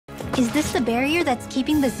Is this the barrier that's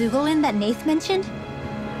keeping the Zoogle that Nath mentioned?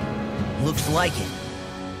 Looks like it.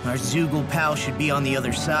 Our Zoogle pal should be on the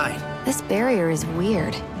other side. This barrier is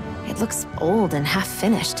weird. It looks old and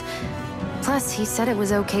half-finished. Plus, he said it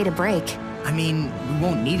was okay to break. I mean, we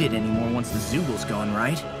won't need it anymore once the Zoogle's gone,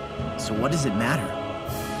 right? So what does it matter?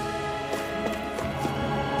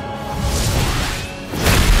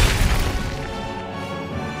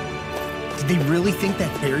 Did they really think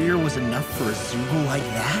that barrier was enough for a Zoogle like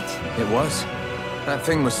that? It was. That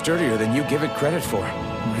thing was sturdier than you give it credit for.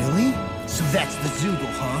 Really? So that's the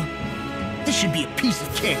Zoogle, huh? This should be a piece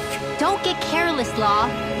of cake. Don't get careless, Law.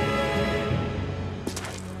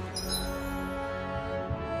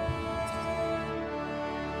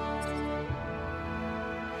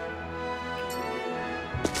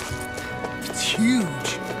 It's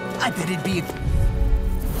huge. I bet it'd be a...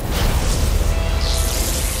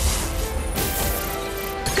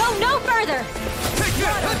 Go no further! Take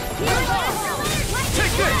it!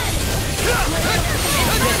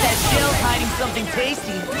 Bet that shell's hiding something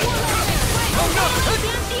tasty.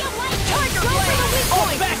 Oh,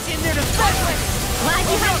 back in there to settle it! Glad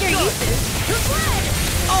you have your uses.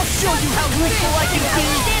 I'll show you how useful I can be!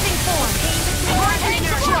 Standing form.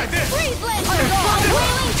 Try this! Freeze ledge!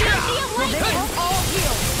 Wailing Tennessee of lightning! All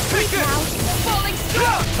healed! Take it! Falling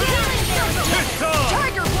strong! It's on!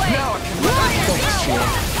 Tiger blade! Now I can focus, Sheila.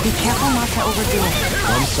 Be careful not to overdo it.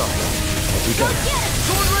 I'm sorry. As you go.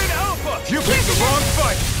 Sword Rain Alpha! You picked the wrong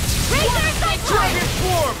fight! Razor Cyclone! Dragon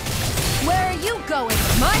Swarm! Where are you going?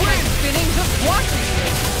 My head's spinning just watching!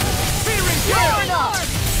 Searing Fair Gale! enough!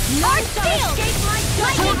 Arc Field!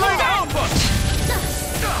 Sword Rain Alpha!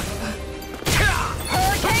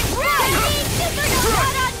 Hurricane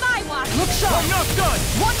Not on my watch! Look sharp! I'm not done!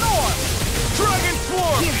 One more! Dragon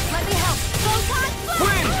Swarm! Let me help. Photon Blast!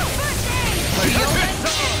 Win! First aid!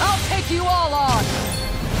 I'll take you all on!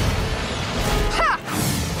 Ha!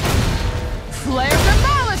 Flare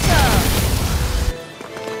Demolisher!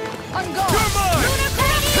 I'm gone! Come on! Lunar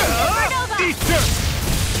Gradient! Supernova! Easter!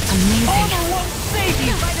 Amazing. Armor won't save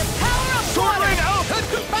you! By the power of Sword water! Rain Alpha!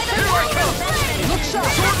 By the Here I power come! of flame! Look sharp!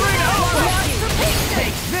 Sword Rain Alpha!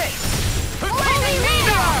 Take this! Holy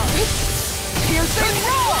Meteor! Piercing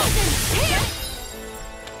roar! Here!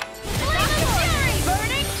 Flame of Fury!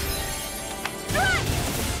 Burning!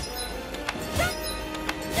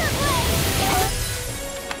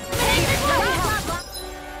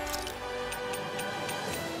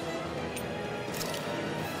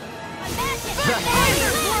 Strike!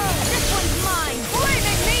 This one's mine!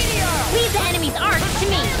 Flaming meteor! Leave the enemy's arc to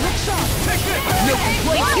me! Look sharp! No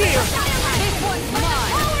complaints here! This one's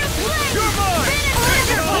mine! You're mine!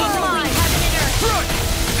 This one's mine! Front!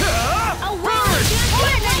 A wand!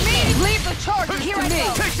 Flaming meteor! Leave the charges to me!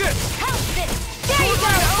 Take this! Help this! There you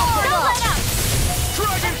go! Don't let up!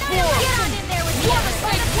 Dragon Get Swarm! on in there with me!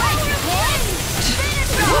 By the power of wind!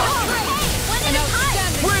 Finish the one at a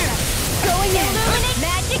time! Win! Going in! Illuminate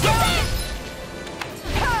magic is in!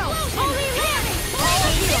 Holy wind!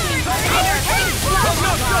 I'm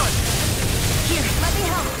not done! Here, let me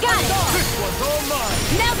help. Got it! This one's all mine!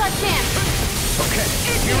 Now's our chance! Okay,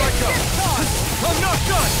 here I go! I'm not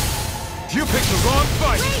done! You picked the wrong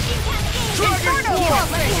fight! Raging Cascade! Dragon Inferno! Swarm!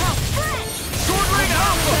 Let me help! Fresh! Sword Rain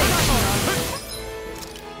Alpha!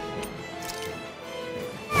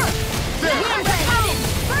 There! Wind of Heaven!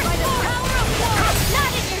 First by the power of war!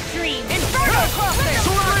 Not in your dream! Inferno crossing!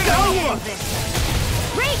 Sword Rain Alpha!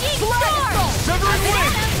 Raging Storm! Severing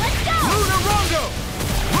Wind! Let's go! Lunar Rondo!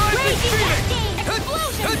 Rising Raging Phoenix! Cascade!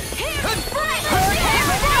 Explosion! Here! Fresh!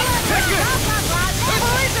 Take it!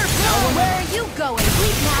 Where are you going?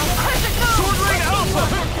 Sleep now! Sword Rain Alpha!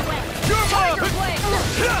 You're mine! This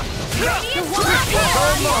one's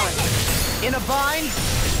all mine! In a bind?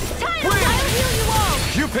 Time! Win! I'll heal you all!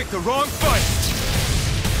 You picked the wrong fight!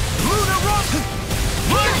 Lunar Rondo!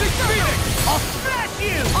 Rising Phoenix! I'll smash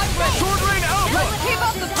you! Sword Rain Alpha! Keep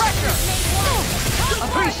up the pressure!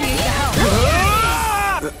 Appreciate the help!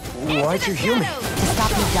 Why'd you heal me? To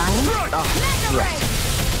stop you dying? Right.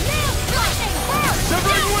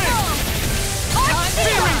 Severing Wind!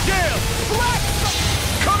 Searing Gale!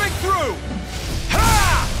 Coming through!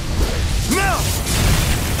 Ha! Now!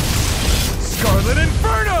 Scarlet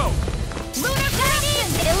Inferno! Lunar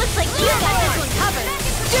Gradient! It looks like you got this one covered.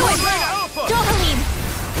 Do Sword it! Rain Alpha! Dohalim!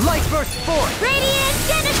 Light burst forth! Radiant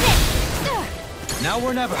Genesis! Now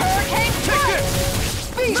or never. Hurricane Take it!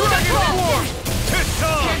 Dragon Swarm! It's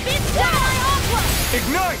time!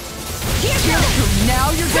 Ignite!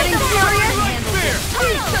 Now you're getting serious? Light Spear!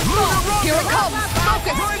 Lunar Rondo! Here it comes!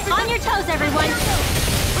 Focus! On your toes, everyone!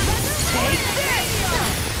 Take this!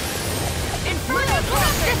 Inferno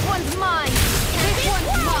crossing! This one's mine! This one's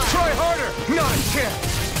mine! Try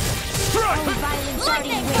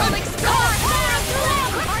lightning! I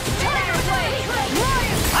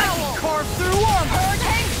can carve through them!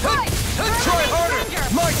 Hurricane strike! Try harder!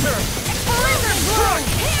 My turn! Blizzard blow!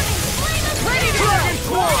 Ready to Dragon go!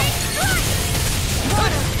 Swarm!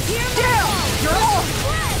 Down! You're all...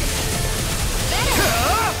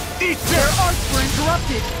 Eat Their dirt! arcs were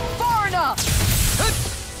interrupted! Far enough!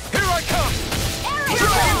 Here I come!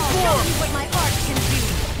 Dragon Swarm! What my art can do!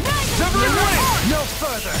 Severing Wing! No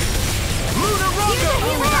further! Lunar Rondo!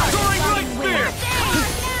 Soaring Light Spear!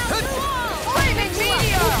 Flaming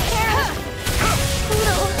meteor!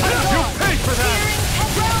 You pay for that!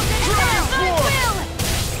 Dragon Swarm!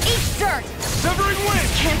 Eat dirt! Severing Wing!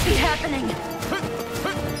 Can't be happening!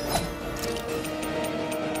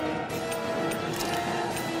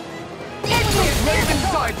 Live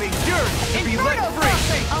inside me! Yours to be let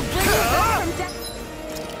free! I'll bring you back from death!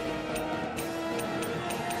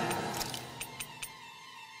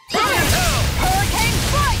 Hurricane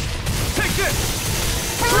strike! Take this!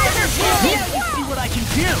 Blizzard blow! Now you see what I can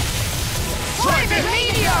do! Flaming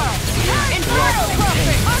meteor! Inferno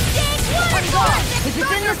perfect! If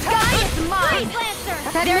it's in the sky, it's mine!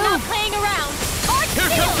 They're not playing around! Here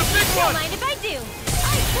comes the big one! Don't mind if I do!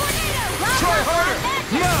 Ice tornado! Try harder!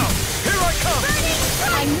 Now! Here I come!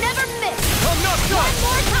 I never miss! I'm not done! One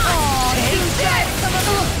more time! Take that!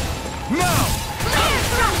 Now! Clear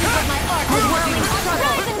structure of my art!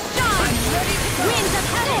 Rise and shine! Winds of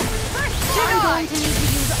heaven! I'm going to need to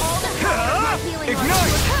use all the power of my healing art.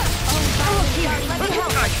 Ignite! Here, let me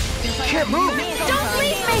help. Can't move! Don't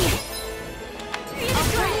leave me! I'll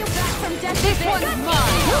bring you back from death. This one's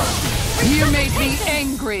mine! You made me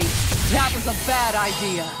angry! That was a bad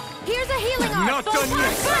idea! Here's a healing art. Not done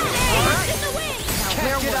yet! In the wing.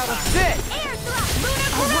 Can't get out of this! Air thrust.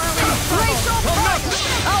 Lunar corruption. Glacial punch!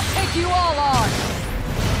 I'll take you all on!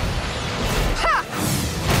 Ha!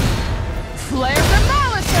 Flare the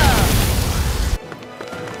Molotov!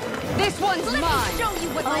 This one's Let me mine! show you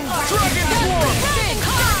what my art Dragon Swarm!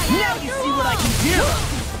 Now you see what I can do!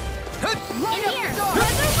 In here.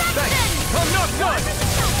 Resurrection. I'm not done!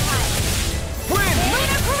 Win!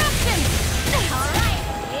 Lunar corruption. All right.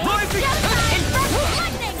 Rising!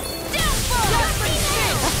 Lightning. Downfall.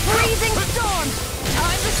 A freezing storm.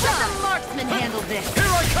 Time to let the marksman handle this. Here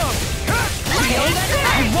I come!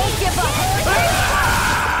 I won't give up!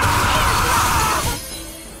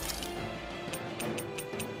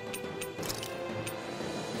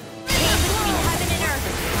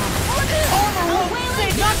 Armor won't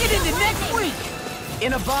save! Knock it into next week!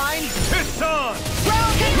 In a bind? It's on!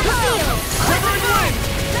 Rounding power! Severing Wing!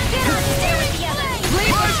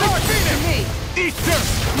 Leave the torch to me! Eat dirt!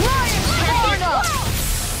 Ryan Corner!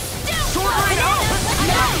 Sword Rain out!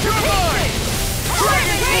 You're mine!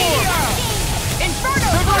 Dragon Meteor! Inferno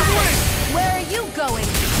Severing Wing! Where are you going?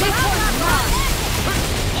 This one's mine!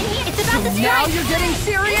 It's about to Now strike. you're getting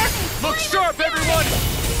serious? Look sharp, everyone!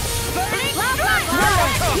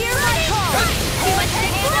 Here I come. See my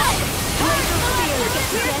technique?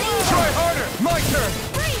 Try harder! My turn!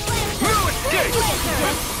 No escape!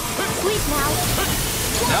 Sleep now.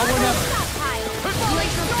 Now or never!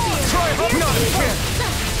 Try harder! Not a chance!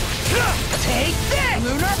 Take this!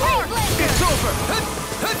 Lunar Arc! It's over!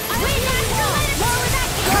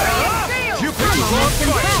 You picked the wrong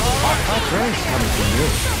fight! How praise coming from you?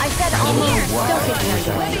 I said almost. Don't get carried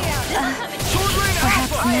away. Sword Rain Perhaps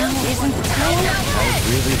Alpha! now isn't the time?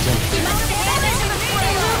 Really tempting.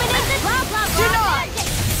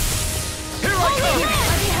 Here I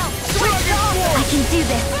come! Dragon I Swarm! can do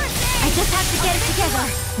this. I just have to get it together.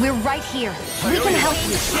 We're right here. We can help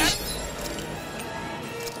you.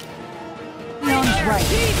 Leon's right.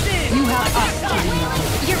 You have us to remember.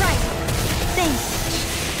 You're right. Thanks.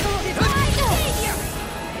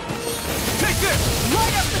 Take this!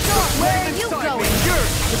 Light up the dark! Where are Live you inside going? me. Yours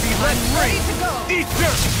to be let free! Ready to go! Eat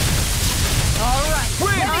dirt! All right.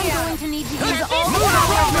 Win! I'm going to need to use all the Lunar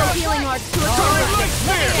power of my Rondo! healing arts to Soaring accomplish Light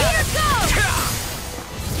Spear! Here goes!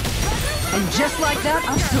 And just like that,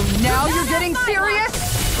 so now you're getting serious?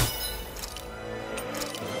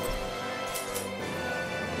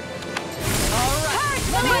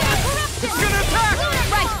 It's gonna attack!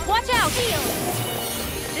 Right, watch out!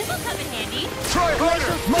 This'll come in handy. Try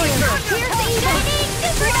harder! My turn! Here's the Shining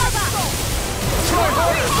Supernova! Try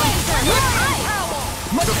harder!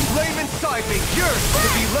 The flame inside me, yours to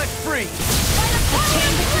be let free! The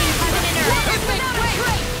chain between heaven and earth.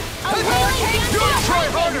 A wailing Try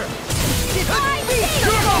harder! divine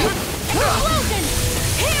explosion!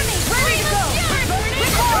 Hear me! Ready to go!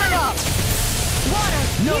 Hard up! Water,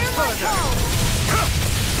 No hear my further. call!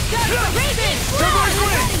 Raven! Severing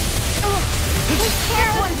Wing! This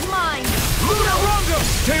one's mine! Lunar Rondo!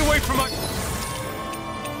 Stay away from my...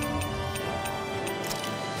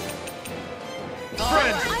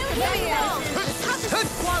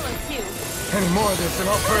 Swallow too. Any more of this and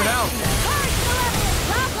I'll burn out.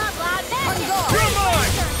 Blah blah blah. You're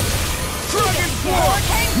mine! Dragon Force!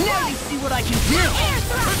 Now you see what I can do!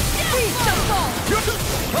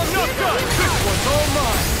 I'm not done! This one's all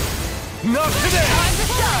mine! Not today!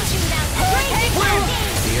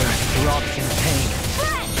 The earth throbs in pain.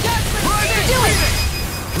 Do it!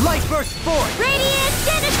 Light bursts forth! Radiant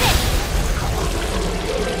Genesis!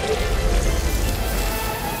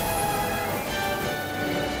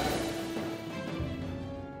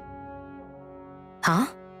 Huh?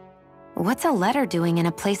 What's a letter doing in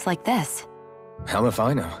a place like this? Hell if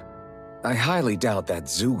I know. I highly doubt that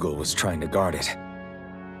Zoogle was trying to guard it.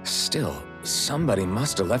 Still, somebody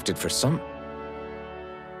must have left it for some...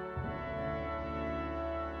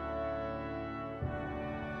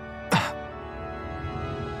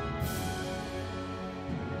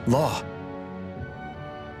 Law.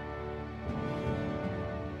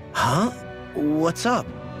 Huh? What's up?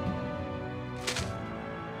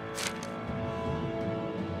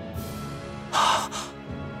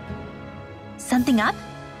 Something up?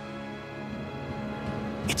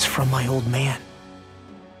 It's from my old man.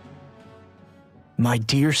 My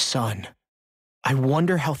dear son, I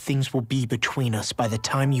wonder how things will be between us by the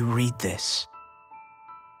time you read this.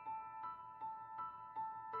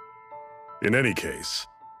 In any case,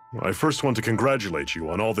 I first want to congratulate you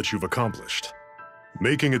on all that you've accomplished.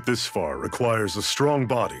 Making it this far requires a strong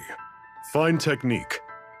body, fine technique,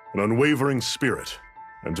 an unwavering spirit,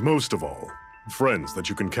 and most of all, friends that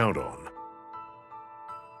you can count on.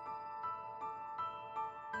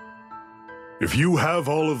 If you have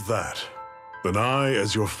all of that, then I,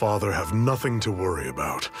 as your father, have nothing to worry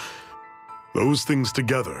about. Those things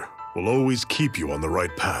together will always keep you on the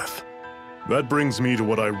right path. That brings me to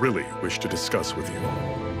what I really wish to discuss with you.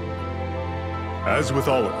 As with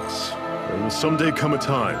all of us, there will someday come a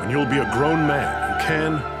time when you'll be a grown man who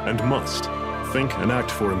can and must think and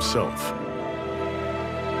act for himself.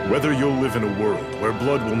 Whether you'll live in a world where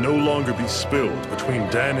blood will no longer be spilled between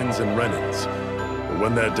Danins and Renins, or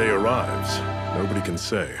when that day arrives, nobody can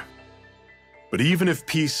say. But even if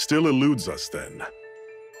peace still eludes us then,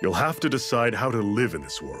 you'll have to decide how to live in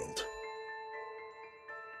this world.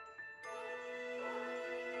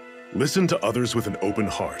 Listen to others with an open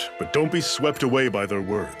heart, but don't be swept away by their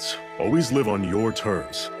words. Always live on your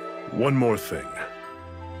terms. One more thing.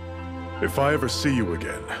 If I ever see you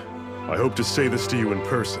again, I hope to say this to you in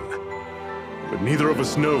person, but neither of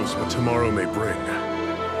us knows what tomorrow may bring.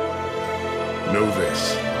 Know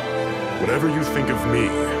this. Whatever you think of me,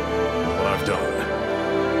 and what I've done,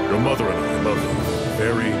 your mother and I love you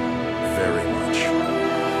very, very much.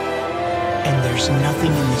 And there's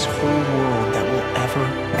nothing in this whole world that will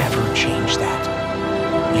ever change that.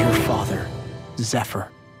 Your father, Zephyr.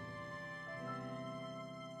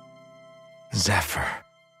 Zephyr.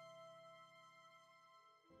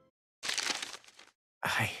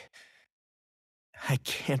 I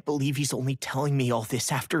can't believe he's only telling me all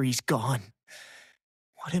this after he's gone.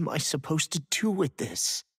 What am I supposed to do with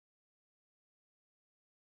this?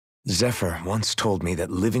 Zephyr once told me that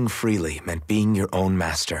living freely meant being your own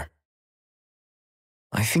master.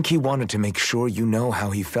 I think he wanted to make sure you know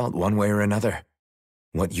how he felt one way or another.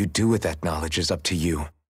 What you do with that knowledge is up to you.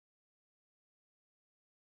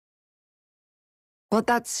 But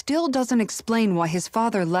that still doesn't explain why his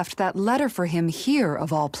father left that letter for him here,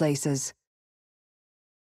 of all places.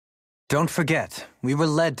 Don't forget, we were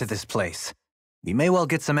led to this place. We may well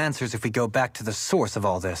get some answers if we go back to the source of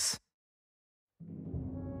all this.